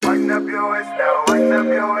up your waist now, wind up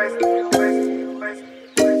your waist,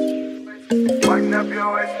 wind up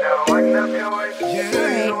your waist now, wind up your waist.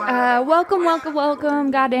 All right,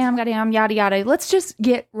 welcome, goddamn, yada yada. Let's just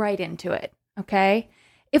get right into it, okay?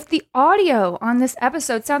 If the audio on this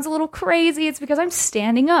episode sounds a little crazy, it's because I'm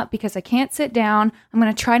standing up because I can't sit down. I'm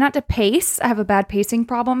going to try not to pace. I have a bad pacing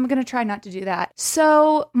problem. I'm going to try not to do that.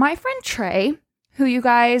 So my friend Trey, who you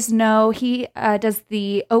guys know, he does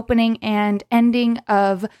the opening and ending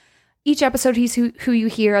of each episode. He's who you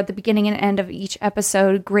hear at the beginning and end of each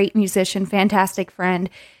episode. Great musician, fantastic friend.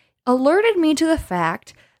 Alerted me to the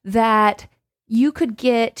fact that you could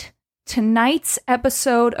get tonight's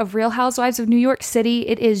episode of Real Housewives of New York City.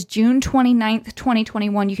 It is June 29th,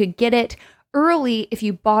 2021. You could get it early if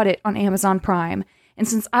you bought it on Amazon Prime. And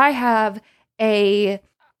since I have a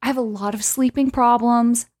lot of sleeping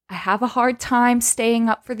problems, I have a hard time staying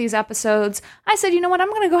up for these episodes, I said, you know what, I'm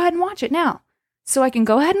going to go ahead and watch it now. So I can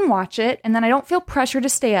go ahead and watch it, and then I don't feel pressure to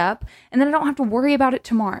stay up, and then I don't have to worry about it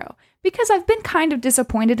tomorrow. Because I've been kind of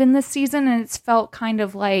disappointed in this season, and it's felt kind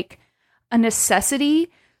of like a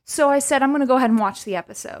necessity. So I said, I'm going to go ahead and watch the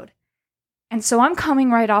episode. And so I'm coming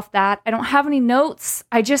right off that. I don't have any notes.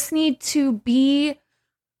 I just need to be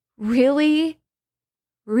really,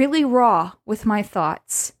 really raw with my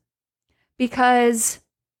thoughts. Because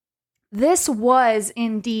this was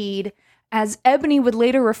indeed, as Ebony would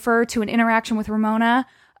later refer to an interaction with Ramona,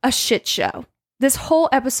 a shit show. This whole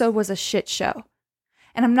episode was a shit show.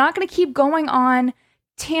 And I'm not going to keep going on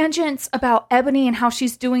tangents about Ebony and how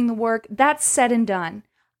she's doing the work. That's said and done.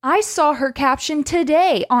 I saw her caption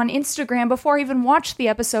today on Instagram before I even watched the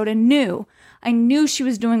episode and I knew she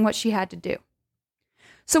was doing what she had to do.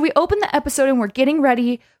 So we open the episode and we're getting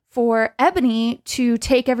ready for Ebony to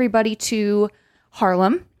take everybody to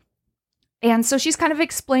Harlem. And so she's kind of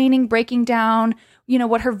explaining, breaking down,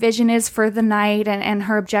 what her vision is for the night and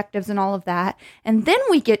her objectives and all of that. And then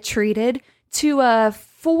we get treated to a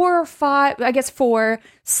 4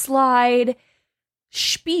 slide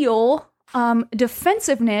spiel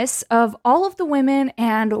defensiveness of all of the women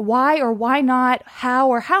and why or why not, how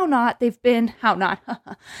or how not they've been,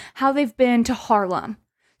 how they've been to Harlem.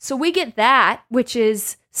 So we get that, which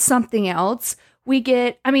is something else. We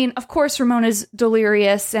get, of course, Ramona's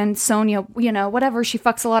delirious and Sonia, whatever. She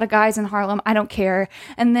fucks a lot of guys in Harlem. I don't care.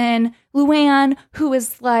 And then Luann, who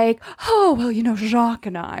is like, oh, well, Jacques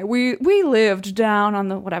and I, we lived down on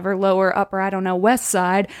the whatever, lower, upper, I don't know, west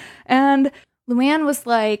side. And Luann was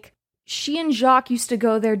like, she and Jacques used to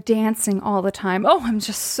go there dancing all the time. Oh, I'm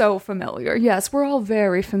just so familiar. Yes, we're all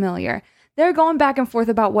very familiar. They're going back and forth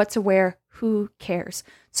about what to wear. Who cares?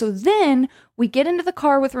 So then we get into the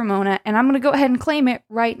car with Ramona, and I'm going to go ahead and claim it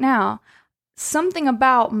right now. Something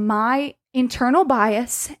about my internal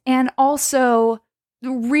bias and also the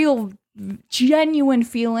real genuine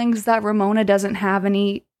feelings that Ramona doesn't have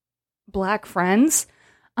any black friends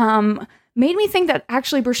made me think that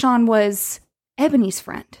actually Bershawn was Ebony's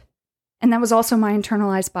friend. And that was also my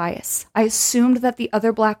internalized bias. I assumed that the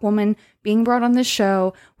other black woman being brought on this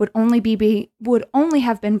show would only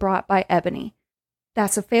have been brought by Ebony.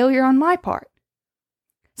 That's a failure on my part.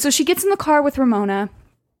 So she gets in the car with Ramona.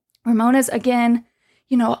 Ramona's again,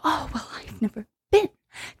 oh, well, I've never been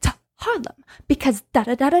to Harlem because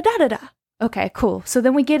da-da-da-da-da-da-da. Okay, cool. So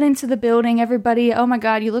then we get into the building. Everybody, oh my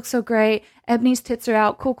God, you look so great. Ebony's tits are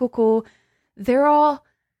out. Cool. They're all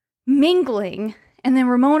mingling. And then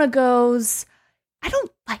Ramona goes, I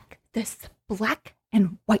don't like this black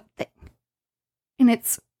and white thing. And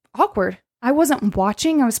it's awkward. I wasn't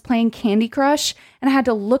watching. I was playing Candy Crush. And I had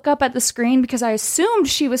to look up at the screen because I assumed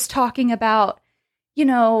she was talking about,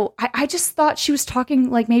 I just thought she was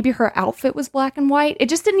talking like maybe her outfit was black and white. It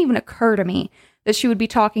just didn't even occur to me that she would be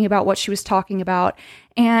talking about what she was talking about.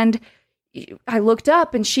 And I looked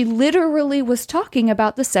up and she literally was talking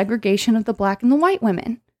about the segregation of the black and the white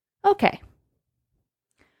women. Okay.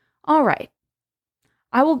 All right.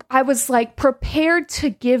 I was like prepared to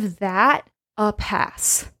give that a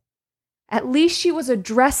pass. At least she was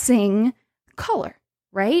addressing color,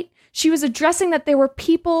 right? She was addressing that there were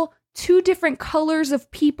people, two different colors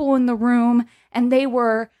of people in the room, and they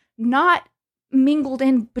were not mingled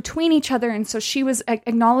in between each other. And so she was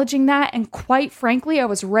acknowledging that. And quite frankly, I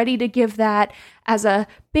was ready to give that as a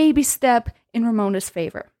baby step in Ramona's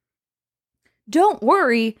favor. Don't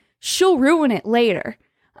worry, she'll ruin it later.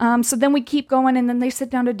 So then we keep going and then they sit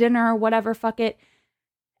down to dinner or whatever, fuck it.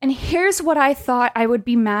 And here's what I thought I would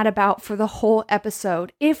be mad about for the whole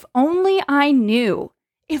episode. If only I knew.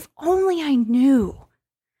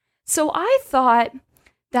 So I thought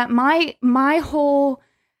that my whole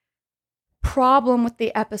problem with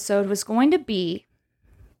the episode was going to be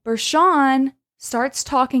Bershawn starts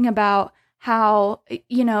talking about how,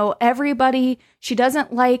 everybody, she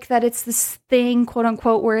doesn't like that it's this thing, quote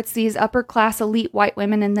unquote, where it's these upper class elite white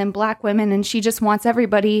women and then black women. And she just wants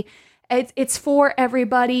everybody. It's for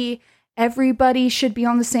everybody. Everybody should be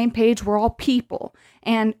on the same page. We're all people.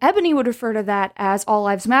 And Ebony would refer to that as all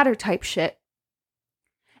lives matter type shit.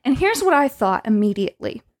 And here's what I thought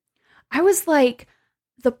immediately. I was like,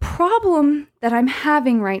 the problem that I'm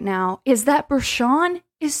having right now is that Bershawn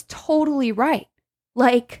is totally right.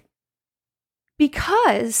 Like,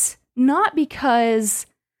 not because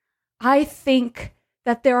I think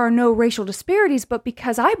that there are no racial disparities, but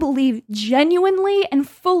because I believe genuinely and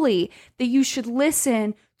fully that you should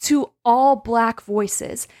listen to all Black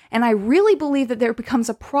voices. And I really believe that there becomes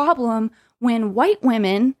a problem when white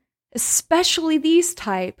women, especially these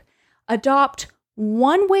type, adopt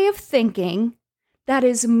one way of thinking that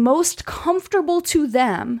is most comfortable to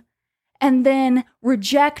them and then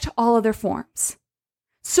reject all other forms.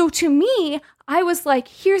 So to me, I was like,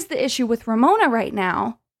 here's the issue with Ramona right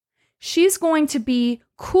now. She's going to be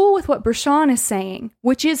cool with what Bershawn is saying,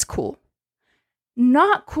 which is cool.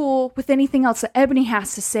 Not cool with anything else that Ebony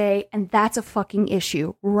has to say, and that's a fucking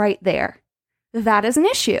issue right there. That is an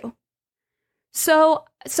issue. So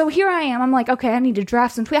here I am. I'm like, okay, I need to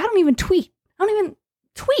draft some tweets. I don't even tweet.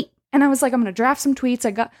 And I was like, I'm going to draft some tweets.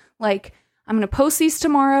 I'm going to post these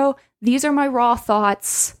tomorrow. These are my raw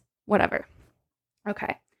thoughts, whatever.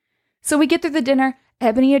 Okay. So we get through the dinner.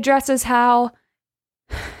 Ebony addresses how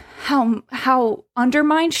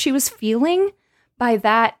undermined she was feeling by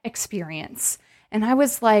that experience. And I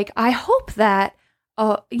was like, I hope that,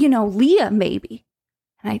 Leah maybe.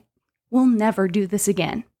 And I will never do this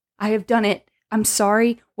again. I have done it. I'm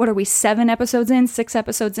sorry. What are we, 6 episodes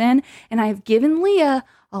in? And I've given Leah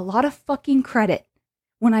a lot of fucking credit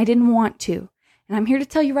when I didn't want to. And I'm here to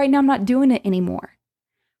tell you right now, I'm not doing it anymore.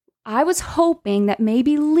 I was hoping that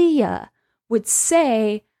maybe Leah would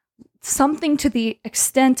say something to the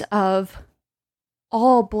extent of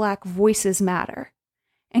all Black voices matter.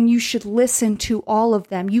 And you should listen to all of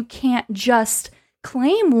them. You can't just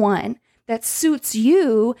claim one that suits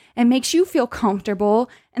you and makes you feel comfortable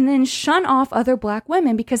and then shun off other Black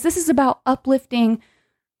women, because this is about uplifting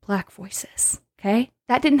Black voices. Okay?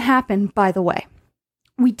 That didn't happen, by the way.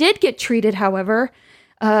 We did get treated, however.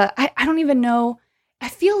 I don't even know. I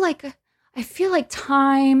feel like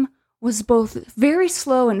time was both very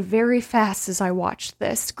slow and very fast as I watched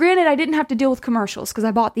this. Granted, I didn't have to deal with commercials because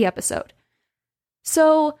I bought the episode.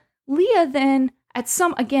 So Leah then,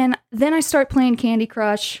 then I start playing Candy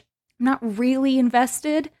Crush. I'm not really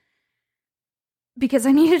invested because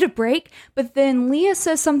I needed a break. But then Leah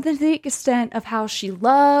says something to the extent of how she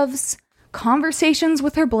loves conversations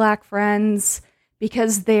with her Black friends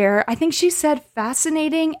because they're, I think she said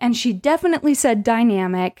fascinating, and she definitely said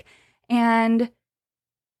dynamic. And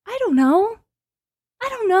I don't know.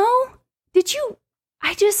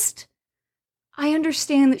 I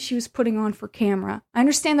understand that she was putting on for camera. I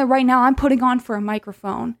understand that right now I'm putting on for a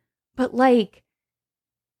microphone. But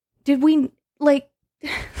did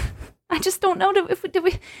I just don't know.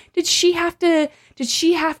 Did she have to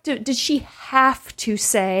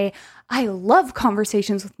say, I love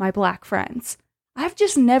conversations with my Black friends? I've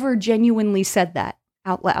just never genuinely said that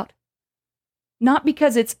out loud. Not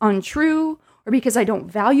because it's untrue or because I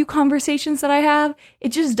don't value conversations that I have. It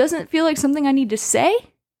just doesn't feel like something I need to say.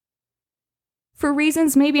 For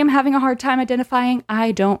reasons maybe I'm having a hard time identifying,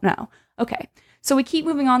 I don't know. Okay, so we keep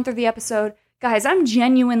moving on through the episode. Guys, I'm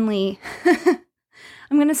genuinely...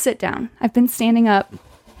 I'm going to sit down. I've been standing up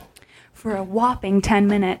for a whopping 10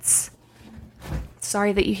 minutes.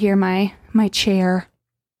 Sorry that you hear my chair.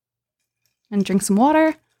 And drink some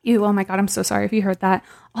water. Ew, oh my God, I'm so sorry if you heard that.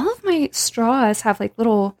 All of my straws have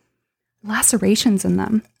little lacerations in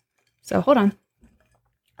them. So hold on.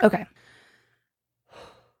 Okay.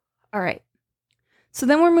 All right. So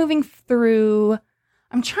then we're moving through.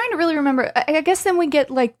 I'm trying to really remember. I guess then we get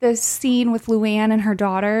this scene with Luann and her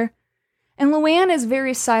daughter. And Luann is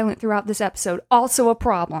very silent throughout this episode. Also a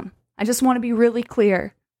problem. I just want to be really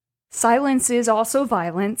clear. Silence is also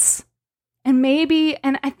violence. And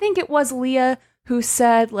I think it was Leah who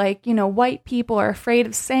said, white people are afraid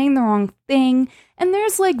of saying the wrong thing. And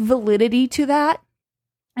there's validity to that.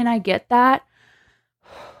 And I get that.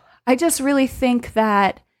 I just really think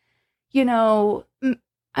that,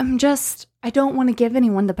 I don't want to give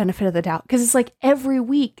anyone the benefit of the doubt. Because it's every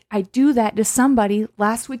week I do that to somebody.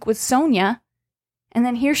 Last week was Sonia. And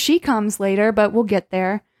then here she comes later, but we'll get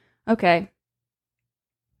there. Okay.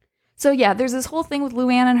 So yeah, there's this whole thing with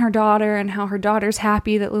Luann and her daughter and how her daughter's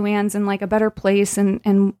happy that Luann's in a better place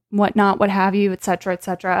and whatnot, what have you, etc.,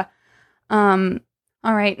 etc.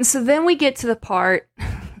 All right. And so then we get to the part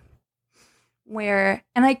where,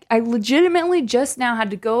 and I legitimately just now had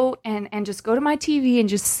to go and just go to my TV and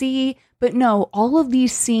just see, but no, all of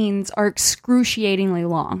these scenes are excruciatingly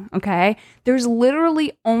long, okay? There's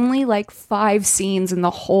literally only like 5 scenes in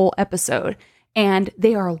the whole episode, and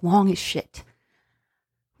they are long as shit.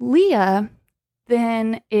 Leah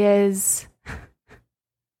then is,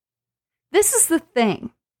 this is the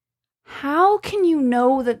thing. How can you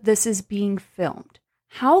know that this is being filmed?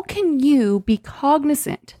 How can you be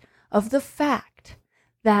cognizant of the fact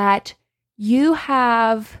that you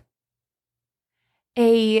have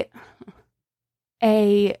a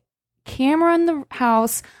camera in the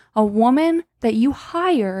house, a woman that you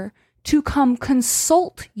hire to come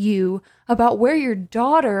consult you about where your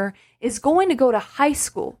daughter is going to go to high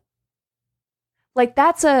school? Like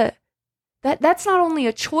that's not only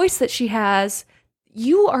a choice that she has,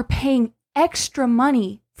 you are paying extra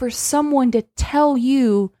money for someone to tell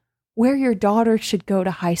you where your daughter should go to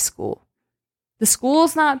high school. The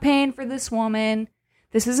school's not paying for this woman.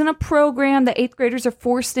 This isn't a program that 8th graders are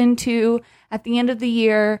forced into at the end of the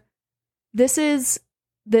year. This is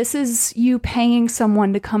you paying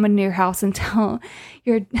someone to come into your house and tell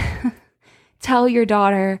your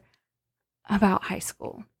daughter about high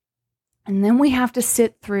school. And then we have to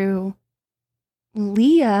sit through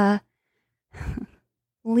Leah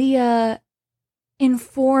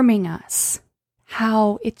informing us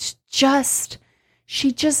how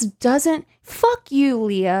she just doesn't. Fuck you,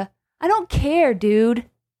 Leah. I don't care, dude.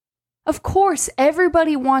 Of course,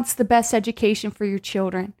 everybody wants the best education for your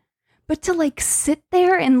children. But to like sit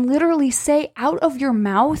there and literally say out of your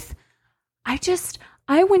mouth,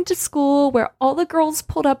 I went to school where all the girls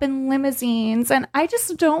pulled up in limousines, and I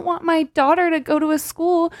just don't want my daughter to go to a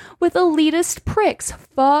school with elitist pricks.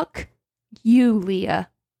 Fuck you, Leah.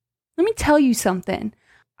 Let me tell you something.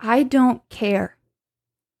 I don't care.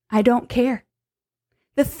 I don't care.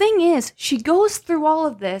 The thing is, she goes through all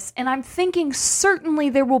of this, and I'm thinking certainly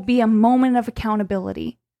there will be a moment of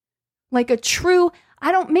accountability. Like a true,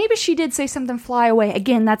 maybe she did say something fly away.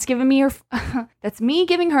 Again, that's giving me that's me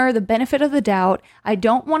giving her the benefit of the doubt. I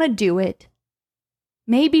don't want to do it.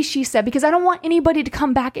 Maybe she said, because I don't want anybody to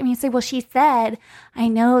come back at me and say, well, she said, I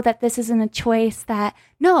know that this isn't a choice that,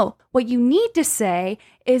 no, what you need to say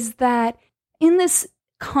is that in this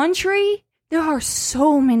country, there are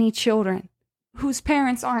so many children whose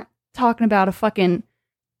parents aren't talking about a fucking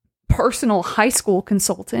personal high school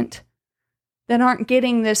consultant, that aren't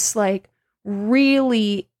getting this like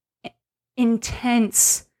really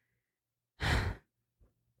intense.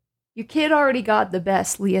 Your kid already got the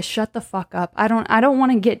best, Leah. Shut the fuck up. I don't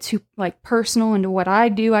want to get too like personal into what I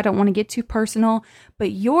do. I don't want to get too personal,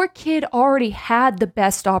 but your kid already had the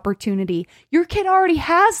best opportunity. Your kid already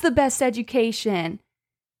has the best education.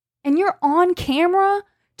 And you're on camera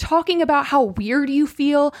talking about how weird you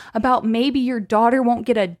feel about maybe your daughter won't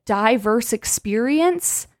get a diverse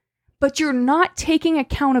experience, but you're not taking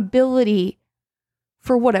accountability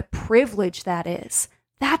for what a privilege that is.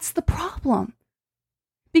 That's the problem.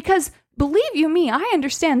 Because believe you me, I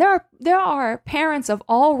understand there are parents of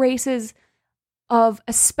all races, of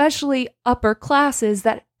especially upper classes,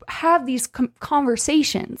 that have these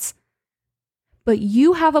conversations. But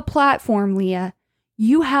you have a platform, Leah.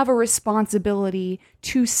 You have a responsibility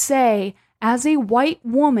to say, as a white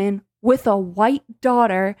woman with a white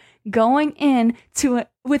daughter going in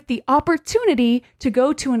with the opportunity to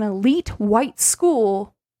go to an elite white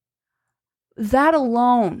school, that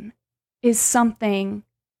alone is something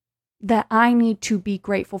that I need to be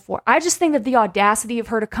grateful for. I just think that the audacity of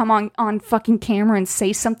her to come on fucking camera and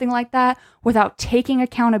say something like that without taking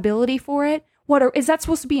accountability for it. Is that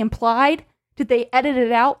supposed to be implied? Did they edit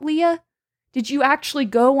it out, Leah? Did you actually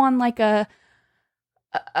go on like a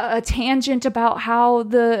tangent about how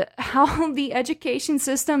the education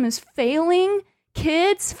system is failing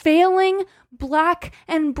kids, failing black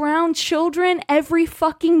and brown children every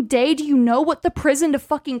fucking day? Do you know what the prison to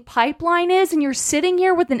fucking pipeline is? And you're sitting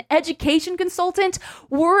here with an education consultant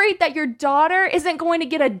worried that your daughter isn't going to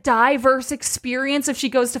get a diverse experience if she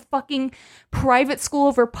goes to fucking private school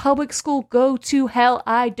over public school. Go to hell.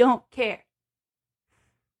 I don't care.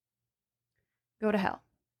 Go to hell.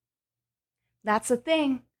 That's the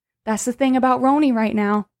thing. That's the thing about Roni right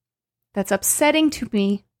now that's upsetting to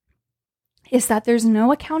me, is that there's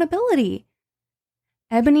no accountability.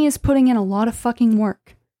 Ebony is putting in a lot of fucking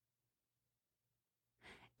work.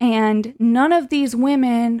 And none of these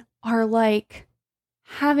women are like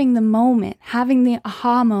having the moment, having the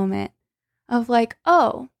aha moment of like,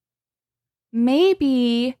 oh,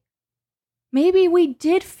 maybe we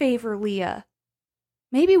did favor Leah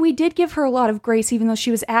maybe we did give her a lot of grace, even though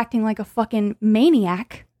she was acting like a fucking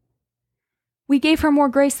maniac. We gave her more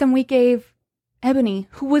grace than we gave Ebony,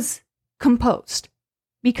 who was composed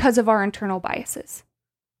because of our internal biases.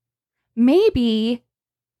 Maybe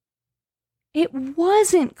it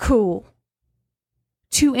wasn't cool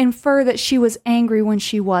to infer that she was angry when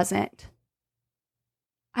she wasn't.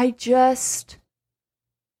 The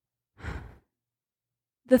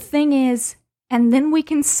thing is, and then we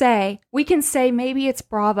can say maybe it's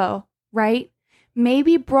Bravo, right?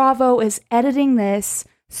 Maybe Bravo is editing this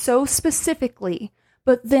so specifically,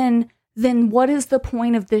 but then what is the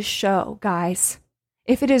point of this show, guys?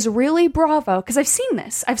 If it is really Bravo, because I've seen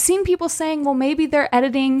this. I've seen people saying, well, maybe they're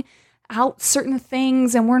editing out certain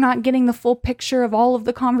things and we're not getting the full picture of all of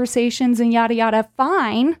the conversations and yada yada.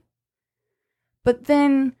 Fine. But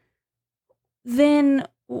then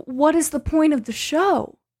what is the point of the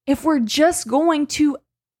show? If we're just going to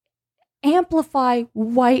amplify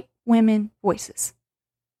white women voices.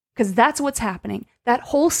 Because that's what's happening. That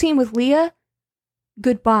whole scene with Leah,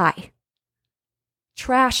 goodbye.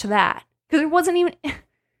 Trash that. Because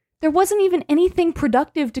there wasn't even anything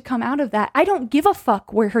productive to come out of that. I don't give a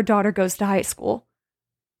fuck where her daughter goes to high school.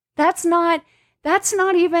 That's not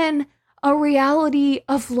even a reality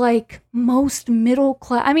of like most middle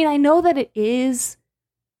class. I mean, I know that it is,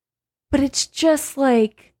 but it's just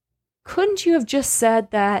like, couldn't you have just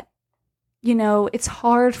said that, you know, it's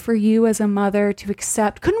hard for you as a mother to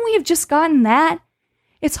accept? Couldn't we have just gotten that?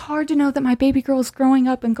 It's hard to know that my baby girl is growing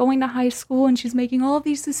up and going to high school and she's making all of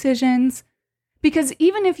these decisions. Because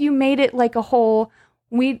even if you made it like a whole,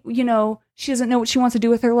 she doesn't know what she wants to do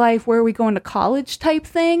with her life, where are we going to college type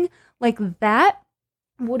thing, like that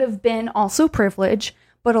would have been also privilege,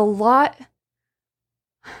 but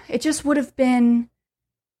it just would have been,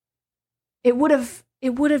 it would have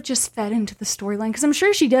just fed into the storyline, because I'm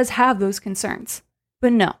sure she does have those concerns.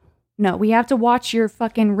 But no, we have to watch your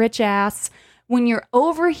fucking rich ass when you're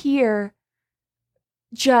over here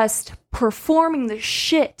just performing the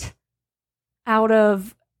shit out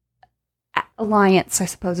of alliance, I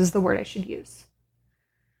suppose is the word I should use.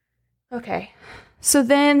 Okay, so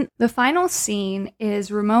then the final scene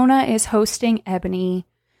is Ramona is hosting Ebony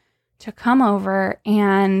to come over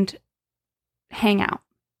and hang out.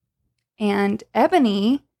 And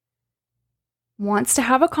Ebony wants to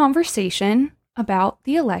have a conversation about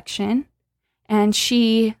the election, and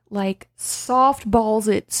she like softballs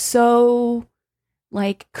it so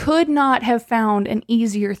like could not have found an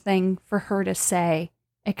easier thing for her to say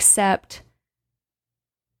except,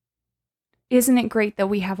 isn't it great that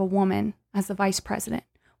we have a woman as the vice president?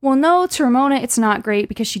 Well, no, to Ramona, it's not great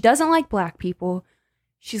because she doesn't like black people.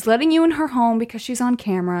 She's letting you in her home because she's on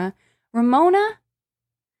camera. Ramona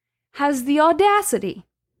has the audacity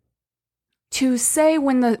to say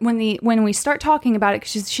when we start talking about it,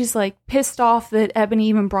 because she's like pissed off that Ebony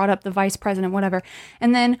even brought up the vice president, whatever.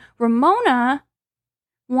 And then Ramona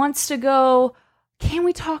wants to go, can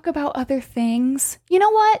we talk about other things? You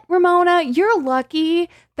know what, Ramona? You're lucky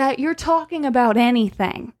that you're talking about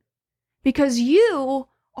anything, because you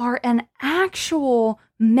are an actual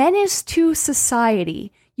menace to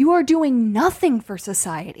society. You are doing nothing for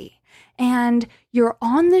society. And you're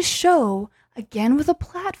on this show, again with a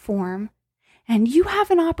platform, and you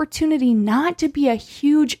have an opportunity not to be a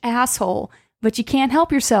huge asshole, but you can't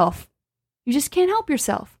help yourself. You just can't help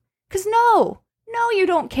yourself. Because no, you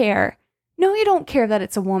don't care. No, you don't care that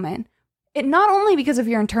it's a woman. It not only because of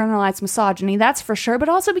your internalized misogyny, that's for sure, but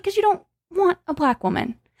also because you don't want a black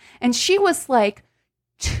woman. And she was like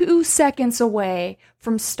 2 seconds away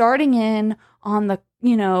from starting in on the,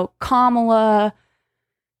 Kamala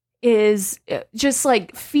is just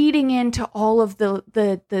like feeding into all of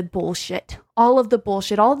the bullshit, all of the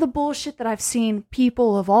bullshit that I've seen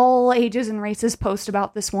people of all ages and races post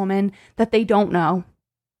about this woman that they don't know.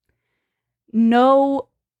 No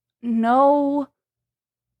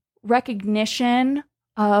recognition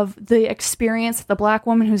of the experience that the black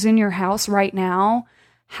woman who's in your house right now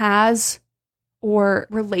has, or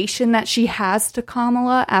relation that she has to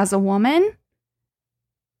Kamala as a woman.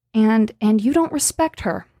 And you don't respect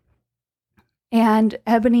her. And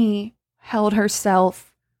Ebony held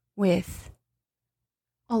herself with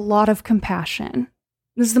a lot of compassion.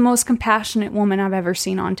 This is the most compassionate woman I've ever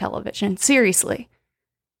seen on television. Seriously.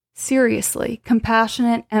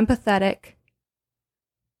 Compassionate, empathetic,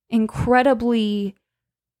 incredibly,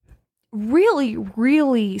 really,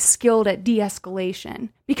 really skilled at de-escalation.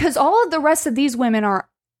 Because all of the rest of these women are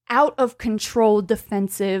out of control,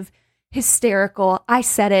 defensive, hysterical. I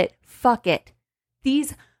said it. Fuck it.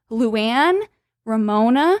 These Luann,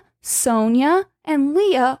 Ramona, Sonia, and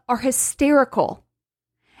Leah are hysterical.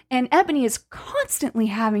 And Ebony is constantly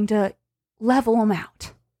having to level them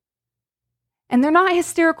out. And they're not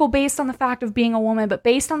hysterical based on the fact of being a woman, but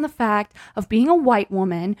based on the fact of being a white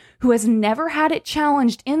woman who has never had it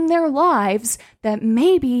challenged in their lives that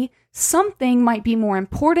maybe something might be more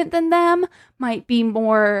important than them, might be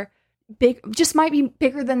more big, just might be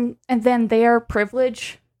bigger than their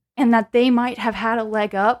privilege, and that they might have had a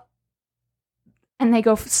leg up. And they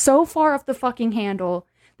go so far off the fucking handle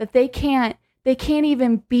that they can't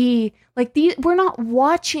even be like these. We're not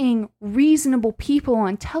watching reasonable people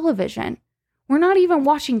on television. We're not even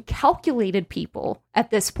watching calculated people at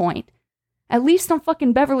this point. At least on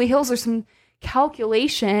fucking Beverly Hills, there's some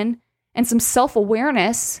calculation and some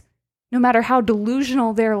self-awareness, no matter how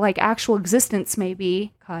delusional their like actual existence may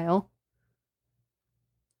be, Kyle.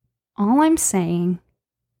 All I'm saying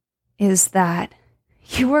is that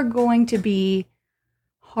you are going to be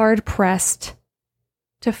hard-pressed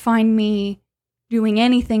to find me doing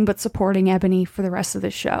anything but supporting Ebony for the rest of the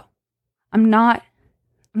show. I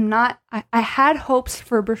had hopes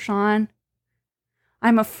for Bershawn.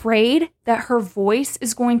 I'm afraid that her voice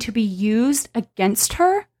is going to be used against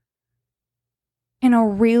her in a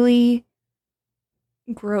really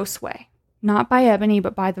gross way. Not by Ebony,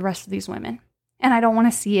 but by the rest of these women. And I don't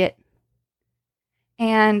want to see it.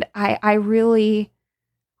 And I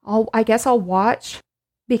guess I'll watch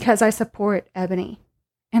because I support Ebony.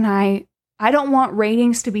 And I don't want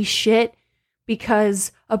ratings to be shit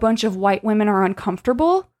because a bunch of white women are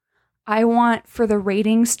uncomfortable. I want for the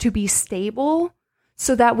ratings to be stable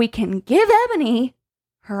so that we can give Ebony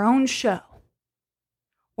her own show.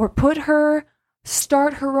 Or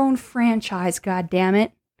start her own franchise,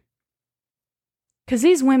 goddammit. Because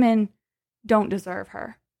these women don't deserve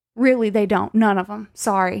her. Really, they don't. None of them.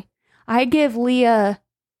 Sorry. I give Leah,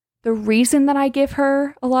 the reason that I give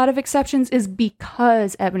her a lot of exceptions is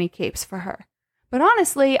because Ebony capes for her. But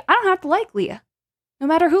honestly, I don't have to like Leah. No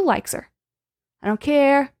matter who likes her. I don't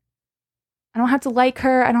care. I don't have to like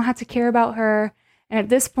her. I don't have to care about her. And at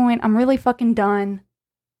this point, I'm really fucking done.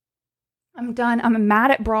 I'm done. I'm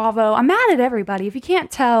mad at Bravo. I'm mad at everybody. If you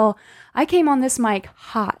can't tell, I came on this mic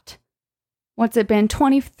hot. What's it been?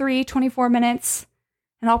 23, 24 minutes.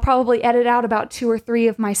 And I'll probably edit out about 2 or 3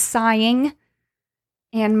 of my sighing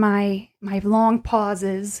and my long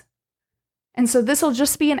pauses. And so this will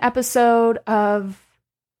just be an episode of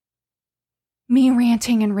me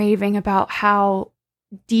ranting and raving about how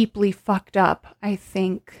deeply fucked up I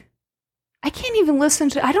think. I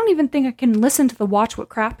don't even think I can listen to the Watch What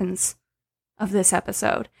Crappens of this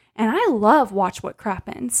episode. And I love Watch What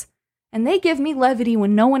Crappens. And they give me levity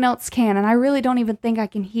when no one else can. And I really don't even think I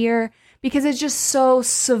can hear because it's just so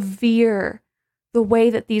severe the way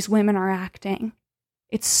that these women are acting.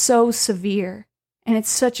 It's so severe. And it's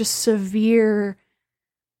such a severe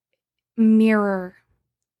mirror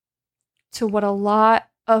to what a lot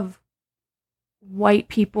of white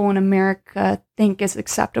people in America think is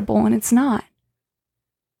acceptable, and it's not.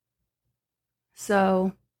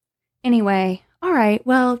 So, anyway, all right,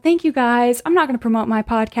 well, thank you guys. I'm not going to promote my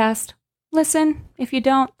podcast. Listen, if you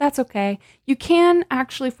don't, that's okay. You can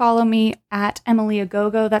actually follow me at Emily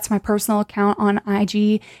Agogo. That's my personal account on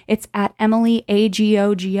IG. It's at Emily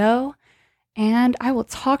Agogo. And I will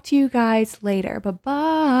talk to you guys later.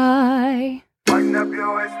 Bye-bye. Wind up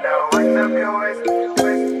your waist now, wind up your waist,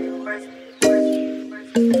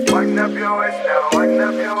 wind up your waist now, wind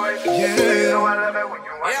up your waist. Yeah. You know I love it when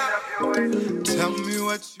you wind up your waist. Tell me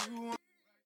what you